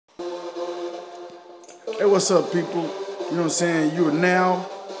Hey, what's up, people? You know what I'm saying? You are now,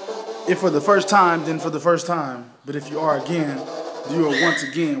 if for the first time, then for the first time. But if you are again, you are once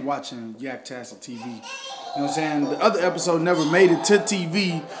again watching Yaktastik TV. You know what I'm saying? The other episode never made it to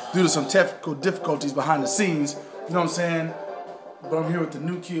TV due to some technical difficulties behind the scenes. You know what I'm saying? But I'm here with the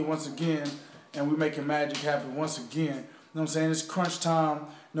new kid once again, and we're making magic happen once again. You know what I'm saying? It's crunch time.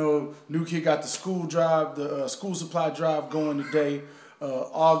 You know, new kid got the school drive, the school supply drive going today.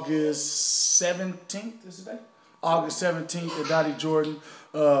 August 17th is the day? August 17th at Dottie Jordan.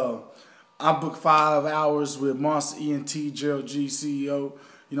 I booked 5 hours with Monster ENT, Gerald G, CEO.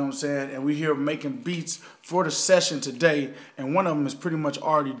 You know what I'm saying? And we're here making beats for the session today. And one of them is pretty much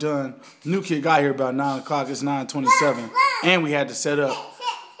already done. New kid got here about 9 o'clock. It's 9:27. And we had to set up.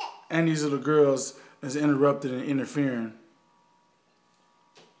 And these little girls is interrupted and interfering.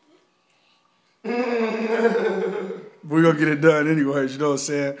 We're going to get it done anyways, you know what I'm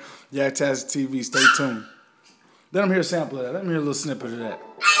saying? Yaktastik TV, stay tuned. Let them hear a sample of that. Let me hear a little snippet of that.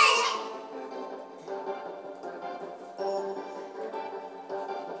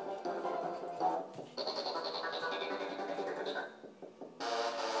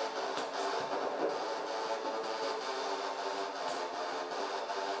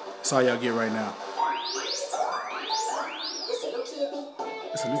 That's all y'all get right now.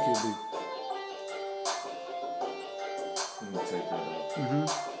 It's a new kid beat. I'm gonna take that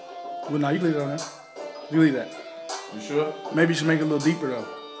out. Well, no, you leave it on there. You leave that. You sure? Maybe you should make it a little deeper, though.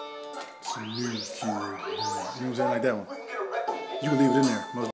 It's a new kid. You know what I'm saying? Like that one. You can leave it in there.